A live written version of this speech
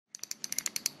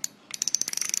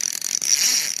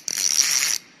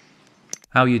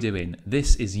How you doing?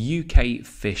 This is UK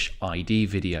Fish ID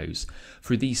videos.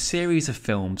 Through these series of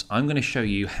films, I'm going to show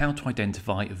you how to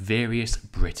identify various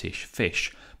British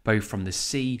fish, both from the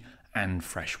sea and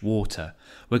fresh water.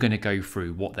 We're going to go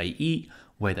through what they eat,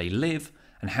 where they live,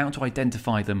 and how to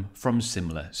identify them from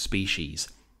similar species.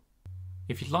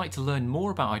 If you'd like to learn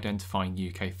more about identifying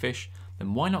UK fish,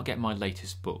 then why not get my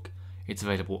latest book? It's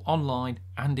available online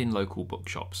and in local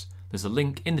bookshops. There's a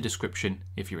link in the description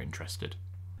if you're interested.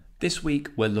 This week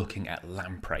we're looking at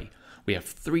lamprey. We have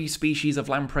 3 species of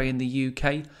lamprey in the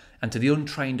UK, and to the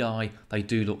untrained eye they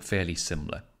do look fairly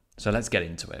similar. So let's get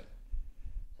into it.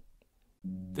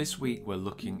 This week we're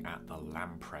looking at the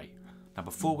lamprey. Now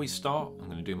before we start, I'm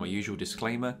going to do my usual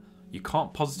disclaimer. You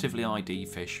can't positively ID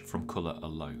fish from colour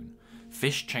alone.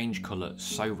 Fish change colour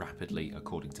so rapidly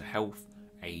according to health,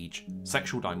 age,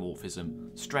 sexual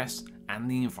dimorphism, stress and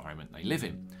the environment they live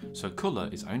in. So colour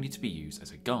is only to be used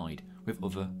as a guide with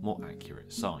other more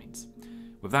accurate signs.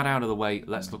 With that out of the way,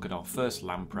 let's look at our first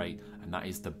lamprey, and that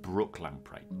is the brook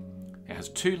lamprey. It has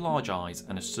 2 large eyes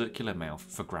and a circular mouth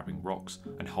for grabbing rocks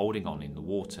and holding on in the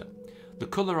water. The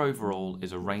colour overall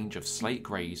is a range of slate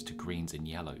greys to greens and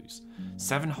yellows.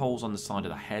 7 holes on the side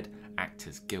of the head act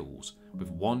as gills, with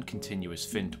 1 continuous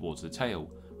fin towards the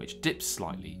tail, which dips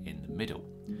slightly in the middle.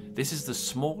 This is the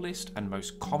smallest and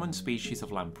most common species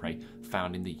of lamprey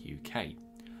found in the UK.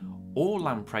 All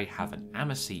lamprey have an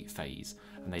amosete phase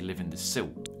and they live in the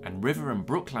silt, and river and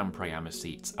brook lamprey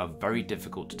amosetes are very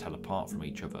difficult to tell apart from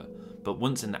each other, but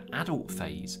once in the adult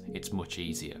phase it's much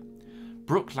easier.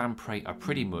 Brook lamprey are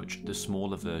pretty much the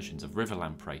smaller versions of river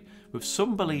lamprey, with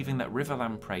some believing that river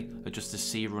lamprey are just a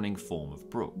sea-running form of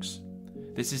brooks.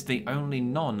 This is the only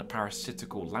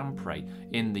non-parasitical lamprey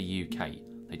in the UK.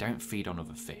 They don't feed on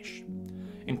other fish.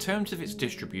 In terms of its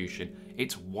distribution,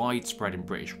 it's widespread in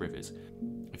British rivers.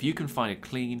 If you can find a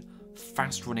clean,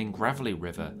 fast-running gravelly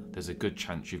river, there's a good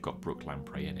chance you've got brook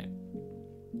lamprey in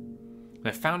it.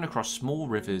 They're found across small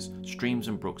rivers, streams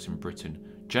and brooks in Britain,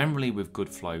 generally with good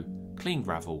flow, clean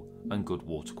gravel and good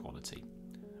water quality.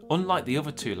 Unlike the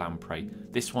other 2 lamprey,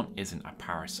 this one isn't a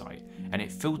parasite, and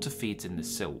it filter feeds in the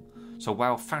silt. So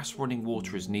while fast-running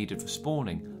water is needed for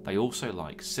spawning, they also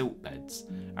like silt beds.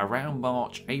 Around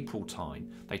March-April time,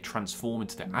 they transform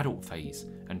into the adult phase,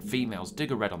 and females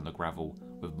dig a red on the gravel,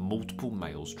 with multiple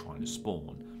males trying to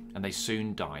spawn, and they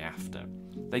soon die after.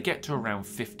 They get to around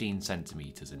 15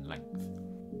 centimetres in length.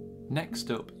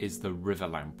 Next up is the river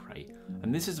lamprey,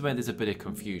 and this is where there's a bit of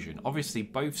confusion. Obviously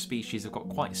both species have got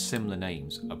quite similar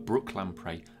names, a brook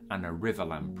lamprey and a river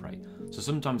lamprey. So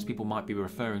sometimes people might be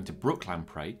referring to brook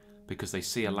lamprey because they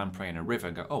see a lamprey in a river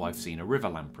and go, oh, I've seen a river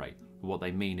lamprey. But what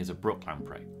they mean is a brook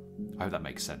lamprey. I hope that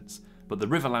makes sense. But the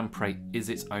river lamprey is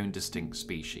its own distinct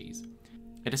species.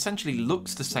 It essentially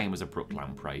looks the same as a brook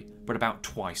lamprey, but about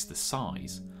twice the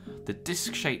size. The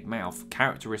disc-shaped mouth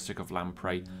characteristic of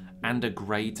lamprey, and a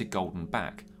grey to golden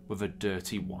back with a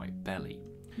dirty white belly.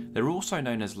 They're also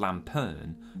known as lamprey.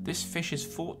 This fish is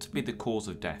thought to be the cause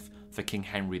of death for King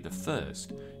Henry I,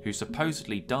 who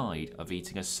supposedly died of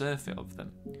eating a surfeit of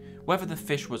them. Whether the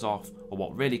fish was off or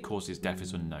what really caused his death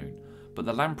is unknown, but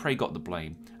the lamprey got the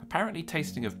blame, apparently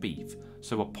tasting of beef,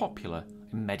 so were popular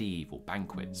in medieval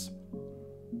banquets.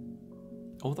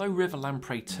 Although river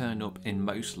lamprey turn up in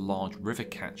most large river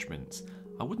catchments,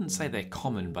 I wouldn't say they're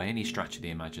common by any stretch of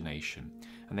the imagination,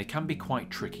 and they can be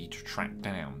quite tricky to track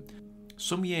down.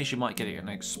 Some years you might get an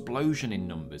explosion in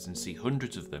numbers and see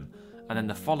hundreds of them, and then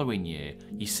the following year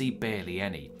you see barely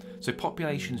any, so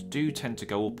populations do tend to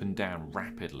go up and down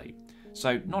rapidly.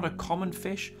 So not a common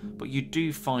fish, but you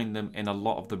do find them in a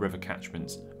lot of the river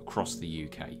catchments across the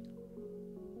UK.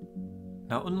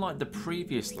 Now unlike the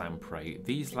previous lamprey,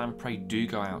 these lamprey do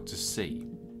go out to sea.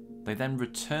 They then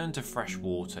return to fresh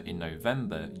water in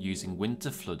November using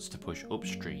winter floods to push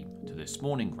upstream to their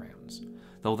spawning grounds.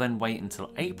 They'll then wait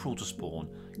until April to spawn,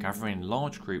 gathering in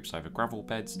large groups over gravel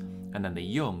beds, and then the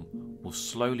young will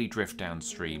slowly drift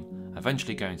downstream,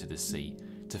 eventually going to the sea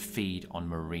to feed on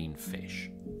marine fish.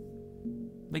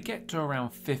 They get to around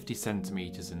 50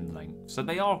 centimetres in length, so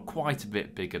they are quite a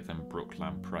bit bigger than brook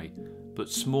lamprey, but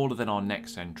smaller than our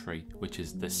next entry, which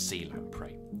is the sea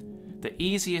lamprey. The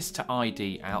easiest to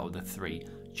ID out of the 3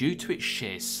 due to its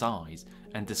sheer size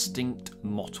and distinct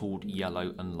mottled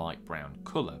yellow and light brown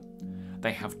colour.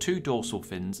 They have 2 dorsal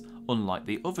fins, unlike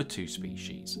the other 2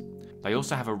 species. They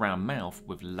also have a round mouth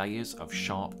with layers of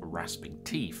sharp rasping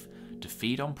teeth to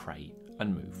feed on prey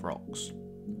and move rocks.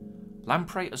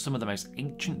 Lamprey are some of the most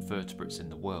ancient vertebrates in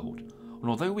the world, and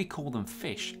although we call them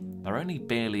fish, they're only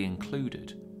barely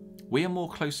included. We are more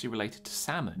closely related to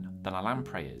salmon than a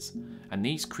lamprey is, and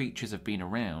these creatures have been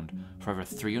around for over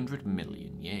 300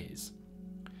 million years.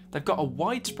 They've got a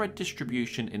widespread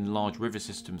distribution in large river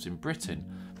systems in Britain,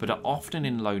 but are often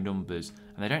in low numbers,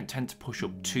 and they don't tend to push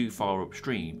up too far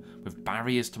upstream, with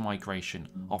barriers to migration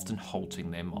often halting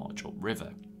their march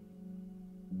upriver.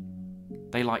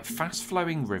 They like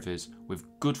fast-flowing rivers with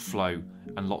good flow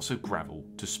and lots of gravel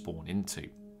to spawn into.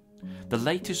 The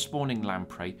latest spawning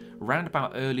lamprey, around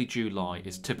about early July,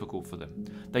 is typical for them.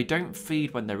 They don't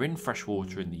feed when they're in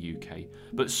freshwater in the UK,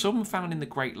 but some found in the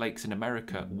Great Lakes in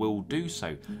America will do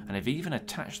so, and have even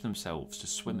attached themselves to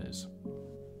swimmers.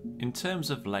 In terms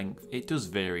of length, it does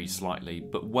vary slightly,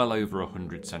 but well over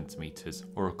 100 centimetres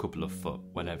or a couple of foot,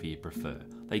 whatever you prefer.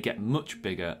 They get much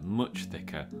bigger, much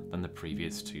thicker than the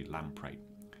previous two lamprey.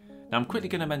 Now I'm quickly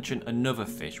going to mention another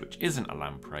fish which isn't a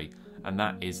lamprey, and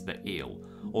that is the eel.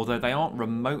 Although they aren't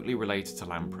remotely related to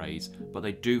lampreys, but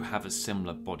they do have a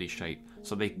similar body shape,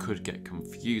 so they could get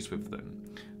confused with them.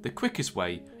 The quickest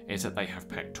way is that they have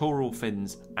pectoral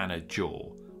fins and a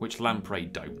jaw, which lamprey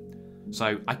don't.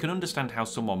 So I can understand how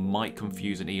someone might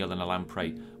confuse an eel and a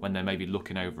lamprey when they're maybe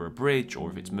looking over a bridge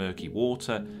or if it's murky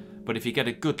water, but if you get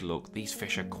a good look, these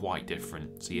fish are quite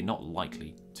different, so you're not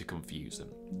likely to confuse them.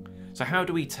 So how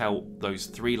do we tell those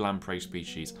three lamprey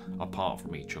species apart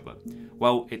from each other?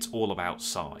 Well, it's all about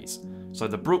size. So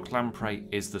the brook lamprey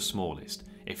is the smallest.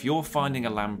 If you're finding a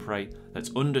lamprey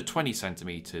that's under 20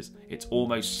 centimetres, it's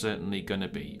almost certainly going to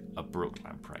be a brook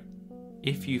lamprey.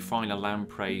 If you find a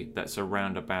lamprey that's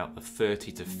around about the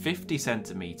 30 to 50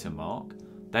 centimetre mark,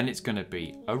 then it's going to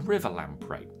be a river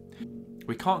lamprey.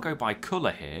 We can't go by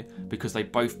colour here because they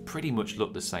both pretty much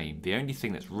look the same. The only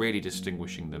thing that's really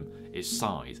distinguishing them is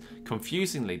size.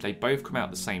 Confusingly, they both come out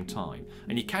at the same time,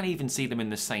 and you can even see them in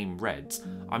the same reds.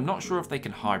 I'm not sure if they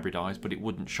can hybridise, but it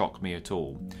wouldn't shock me at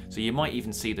all. So you might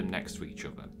even see them next to each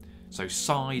other. So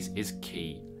size is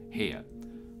key here.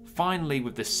 Finally,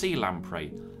 with the sea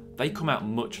lamprey, they come out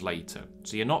much later,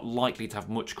 so you're not likely to have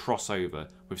much crossover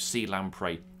with sea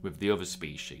lamprey with the other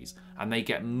species, and they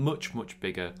get much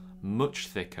bigger, much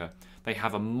thicker. They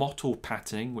have a mottled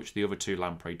patterning, which the other two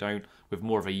lamprey don't, with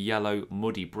more of a yellow,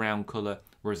 muddy brown colour,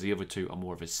 whereas the other two are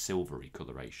more of a silvery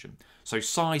coloration. So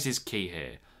size is key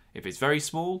here. If it's very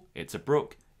small, it's a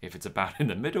brook. If it's about in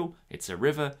the middle, it's a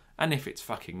river. And if it's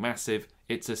fucking massive,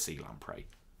 it's a sea lamprey.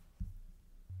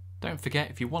 Don't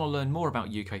forget, if you want to learn more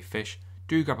about UK fish,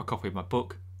 do grab a copy of my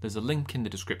book. There's a link in the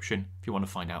description if you want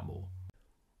to find out more.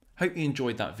 Hope you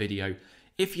enjoyed that video.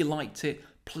 If you liked it,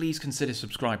 please consider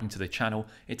subscribing to the channel.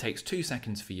 It takes 2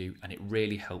 seconds for you and it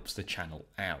really helps the channel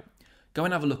out. Go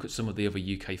and have a look at some of the other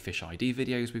UK Fish ID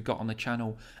videos we've got on the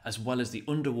channel, as well as the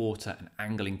underwater and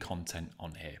angling content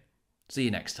on here. See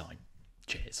you next time.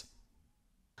 Cheers.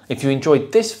 If you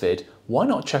enjoyed this vid, why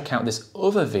not check out this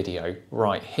other video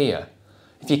right here?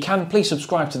 If you can, please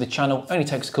subscribe to the channel. It only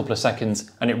takes a couple of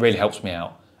seconds and it really helps me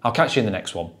out. I'll catch you in the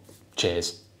next one.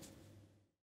 Cheers.